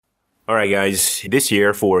All right, guys, this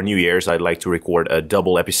year for New Year's, I'd like to record a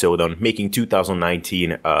double episode on making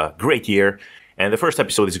 2019 a great year. And the first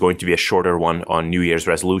episode is going to be a shorter one on New Year's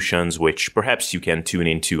resolutions, which perhaps you can tune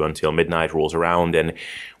into until midnight rolls around and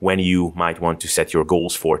when you might want to set your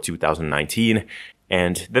goals for 2019.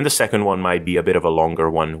 And then the second one might be a bit of a longer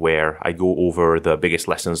one where I go over the biggest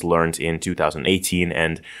lessons learned in 2018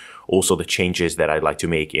 and also the changes that I'd like to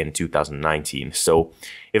make in 2019. So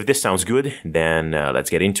if this sounds good, then let's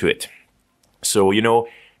get into it. So,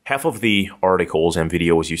 half of the articles and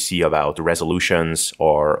videos you see about resolutions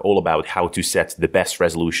are all about how to set the best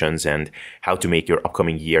resolutions and how to make your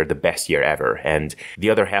upcoming year the best year ever. And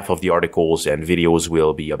the other half of the articles and videos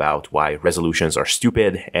will be about why resolutions are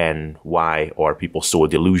stupid and why are people so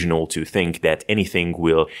delusional to think that anything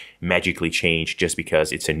will magically change just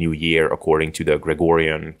because it's a new year according to the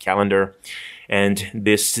Gregorian calendar. And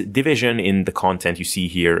this division in the content you see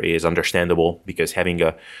here is understandable because having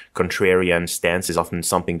a contrarian stance is often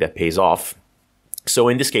something that pays off. So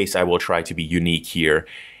in this case, I will try to be unique here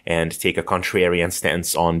and take a contrarian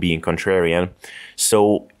stance on being contrarian.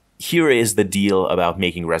 So here is the deal about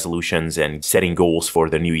making resolutions and setting goals for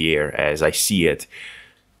the new year as I see it.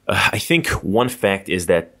 I think one fact is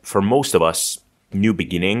that for most of us, new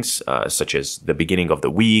beginnings, such as the beginning of the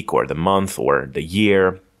week or the month or the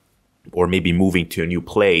year, or maybe moving to a new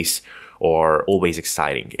place, are always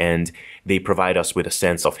exciting, and they provide us with a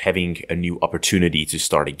sense of having a new opportunity to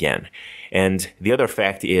start again. And the other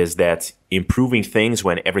fact is that improving things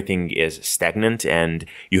when everything is stagnant and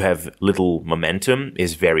you have little momentum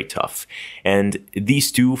is very tough. And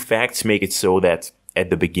these two facts make it so that at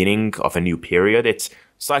the beginning of a new period, it's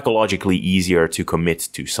psychologically easier to commit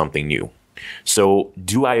to something new. So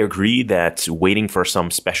do I agree that waiting for some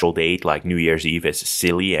special date like New Year's Eve is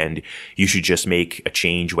silly and you should just make a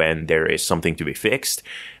change when there is something to be fixed?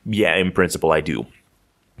 Yeah, in principle, I do.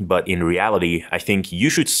 But in reality, I think you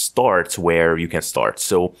should start where you can start.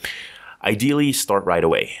 So ideally, start right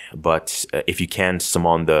away. But if you can't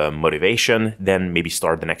summon the motivation, then maybe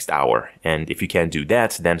start the next hour. And if you can't do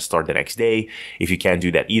that, then start the next day. If you can't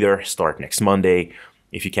do that either, start next Monday.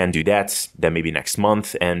 If you can't do that, then maybe next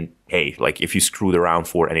month. And hey, if you screwed around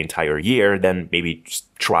for an entire year, then maybe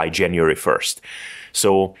just try January 1st.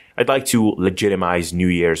 So I'd like to legitimize New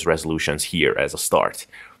Year's resolutions here as a start.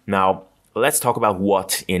 Now, let's talk about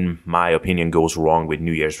what, in my opinion, goes wrong with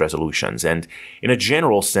New Year's resolutions. And in a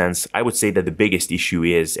general sense, I would say that the biggest issue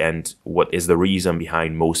is, and what is the reason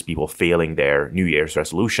behind most people failing their New Year's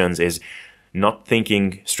resolutions, is not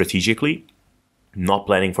thinking strategically, not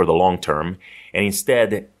planning for the long term, and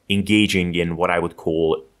instead engaging in what I would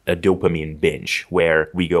call a dopamine binge, where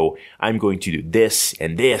we go, I'm going to do this,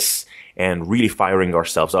 and really firing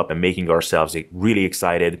ourselves up and making ourselves really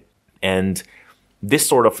excited. And this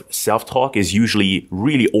sort of self-talk is usually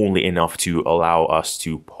really only enough to allow us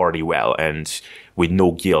to party well and with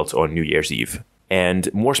no guilt on New Year's Eve.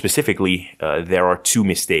 And more specifically, there are two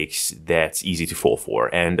mistakes that's easy to fall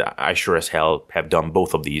for, and I sure as hell have done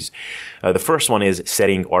both of these. The first one is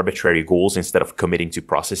setting arbitrary goals instead of committing to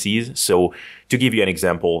processes. So to give you an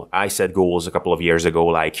example, I set goals a couple of years ago,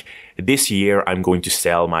 like this year I'm going to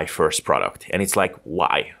sell my first product. And it's like,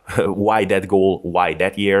 why? Why that goal? Why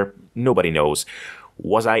that year? Nobody knows.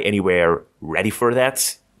 Was I anywhere ready for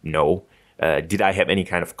that? No. Did I have any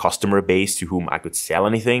kind of customer base to whom I could sell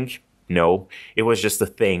anything? No, it was just a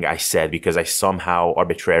thing I said because I somehow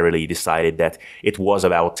arbitrarily decided that it was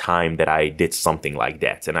about time that I did something like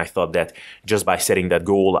that. And I thought that just by setting that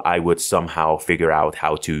goal, I would somehow figure out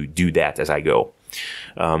how to do that as I go.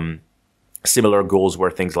 Similar goals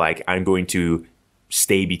were things like, I'm going to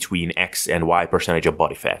stay between X and Y percentage of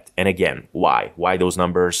body fat. And again, why? Why those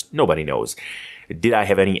numbers? Nobody knows. Did I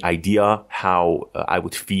have any idea how I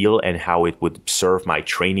would feel and how it would serve my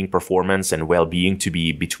training performance and well-being to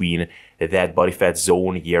be between that body fat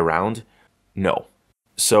zone year-round? No.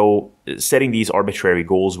 So setting these arbitrary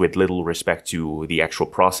goals with little respect to the actual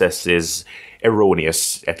process is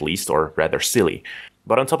erroneous, at least, or rather silly.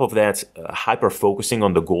 But on top of that, hyper-focusing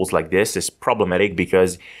on the goals like this is problematic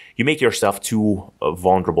because you make yourself too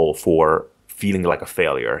vulnerable for feeling like a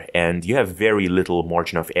failure, and you have very little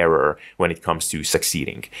margin of error when it comes to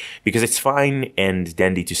succeeding. Because it's fine and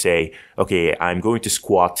dandy to say, okay, I'm going to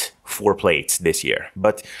squat 4 plates this year.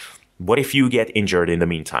 But what if you get injured in the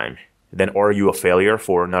meantime? Then are you a failure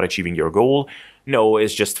for not achieving your goal? No,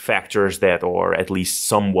 it's just factors that are at least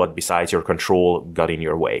somewhat besides your control got in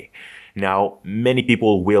your way. Now, many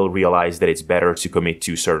people will realize that it's better to commit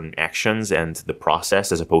to certain actions and the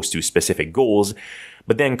process as opposed to specific goals.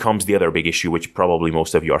 But then comes the other big issue, which probably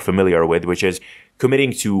most of you are familiar with, which is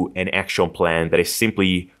committing to an action plan that is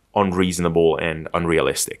simply unreasonable and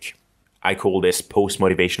unrealistic. I call this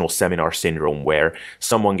post-motivational seminar syndrome, where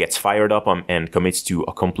someone gets fired up and commits to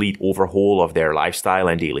a complete overhaul of their lifestyle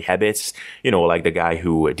and daily habits. Like the guy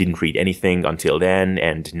who didn't read anything until then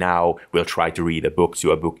and now will try to read a book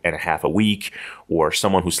to a book and a half a week, or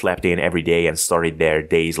someone who slept in every day and started their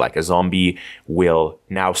days like a zombie will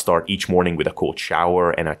now start each morning with a cold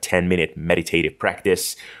shower and a 10-minute meditative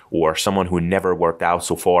practice, or someone who never worked out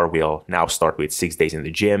so far will now start with 6 days in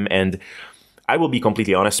the gym. And I will be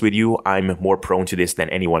completely honest with you, I'm more prone to this than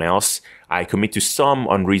anyone else. I commit to some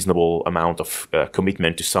unreasonable amount of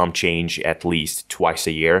commitment to some change at least twice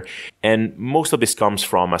a year. And most of this comes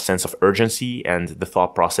from a sense of urgency and the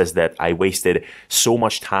thought process that I wasted so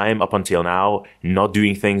much time up until now not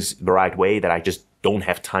doing things the right way that I just don't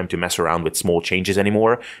have time to mess around with small changes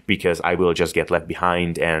anymore, because I will just get left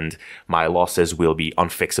behind and my losses will be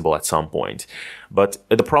unfixable at some point. But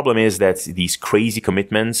the problem is that these crazy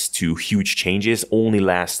commitments to huge changes only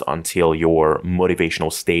last until your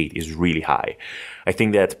motivational state is really high. I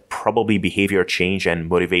think that probably behavior change and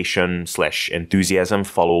motivation/enthusiasm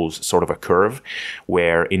follows sort of a curve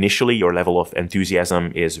where initially your level of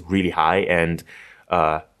enthusiasm is really high and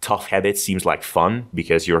tough habits seems like fun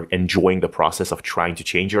because you're enjoying the process of trying to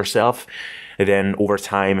change yourself. And then over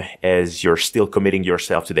time, as you're still committing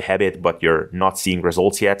yourself to the habit, but you're not seeing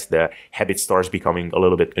results yet, the habit starts becoming a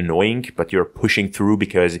little bit annoying, but you're pushing through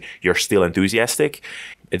because you're still enthusiastic.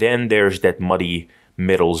 Then there's that muddy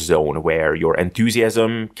middle zone where your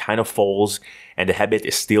enthusiasm kind of falls and the habit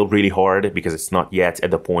is still really hard because it's not yet at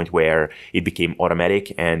the point where it became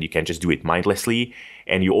automatic and you can just do it mindlessly.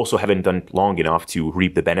 And you also haven't done it long enough to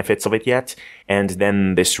reap the benefits of it yet. And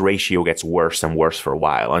then this ratio gets worse and worse for a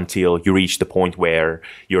while until you reach the point where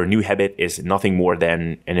your new habit is nothing more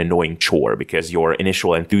than an annoying chore because your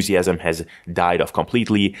initial enthusiasm has died off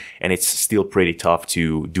completely and it's still pretty tough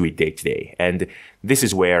to do it day to day. And this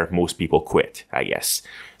is where most people quit, I guess.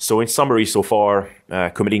 So in summary so far,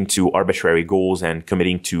 committing to arbitrary goals and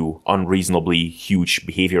committing to unreasonably huge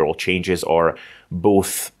behavioral changes are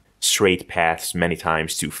both straight paths many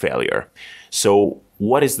times to failure. So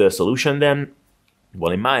what is the solution then?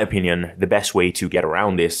 Well, in my opinion, the best way to get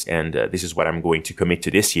around this, and this is what I'm going to commit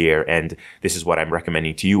to this year, and this is what I'm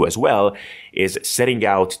recommending to you as well, is setting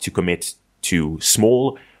out to commit to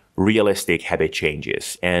small, realistic habit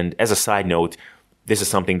changes. And as a side note, this is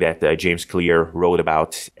something that James Clear wrote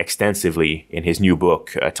about extensively in his new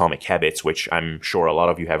book, Atomic Habits, which I'm sure a lot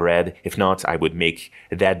of you have read. If not, I would make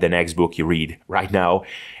that the next book you read right now.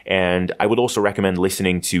 And I would also recommend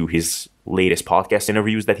listening to his latest podcast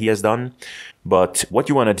interviews that he has done. But what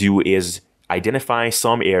you want to do is identify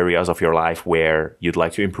some areas of your life where you'd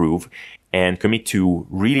like to improve and commit to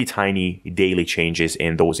really tiny daily changes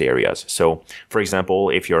in those areas. So, for example,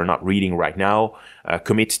 if you're not reading right now,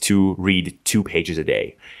 commit to read 2 pages a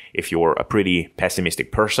day. If you're a pretty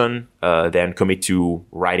pessimistic person, then commit to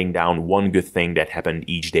writing down one good thing that happened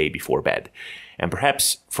each day before bed. And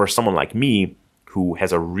perhaps for someone like me, who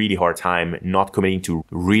has a really hard time not committing to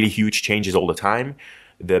really huge changes all the time,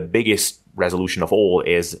 the biggest resolution of all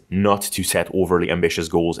is not to set overly ambitious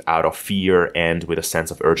goals out of fear and with a sense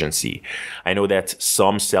of urgency. I know that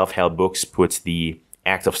some self-help books put the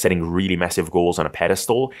act of setting really massive goals on a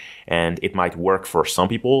pedestal, and it might work for some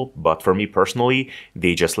people, but for me personally,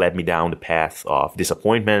 they just led me down the path of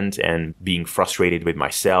disappointment and being frustrated with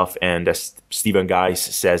myself, and as Stephen Guise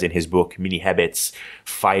says in his book, Mini Habits,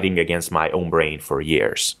 fighting against my own brain for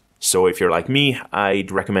years. So if you're like me,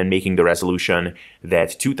 I'd recommend making the resolution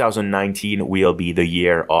that 2019 will be the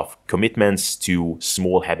year of commitments to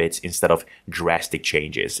small habits instead of drastic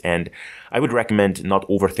changes. And I would recommend not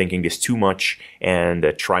overthinking this too much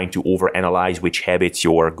and trying to overanalyze which habits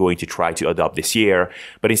you're going to try to adopt this year,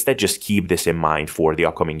 but instead just keep this in mind for the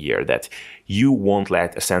upcoming year, that you won't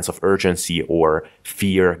let a sense of urgency or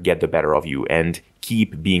fear get the better of you and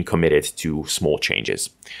keep being committed to small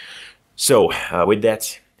changes. So with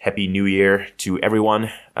that, Happy New Year to everyone.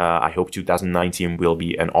 I hope 2019 will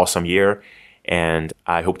be an awesome year. And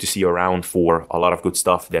I hope to see you around for a lot of good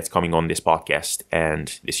stuff that's coming on this podcast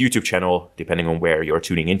and this YouTube channel, depending on where you're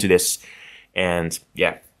tuning into this. And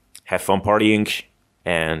yeah, have fun partying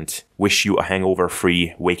and wish you a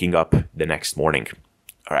hangover-free waking up the next morning.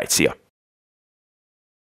 All right, see ya.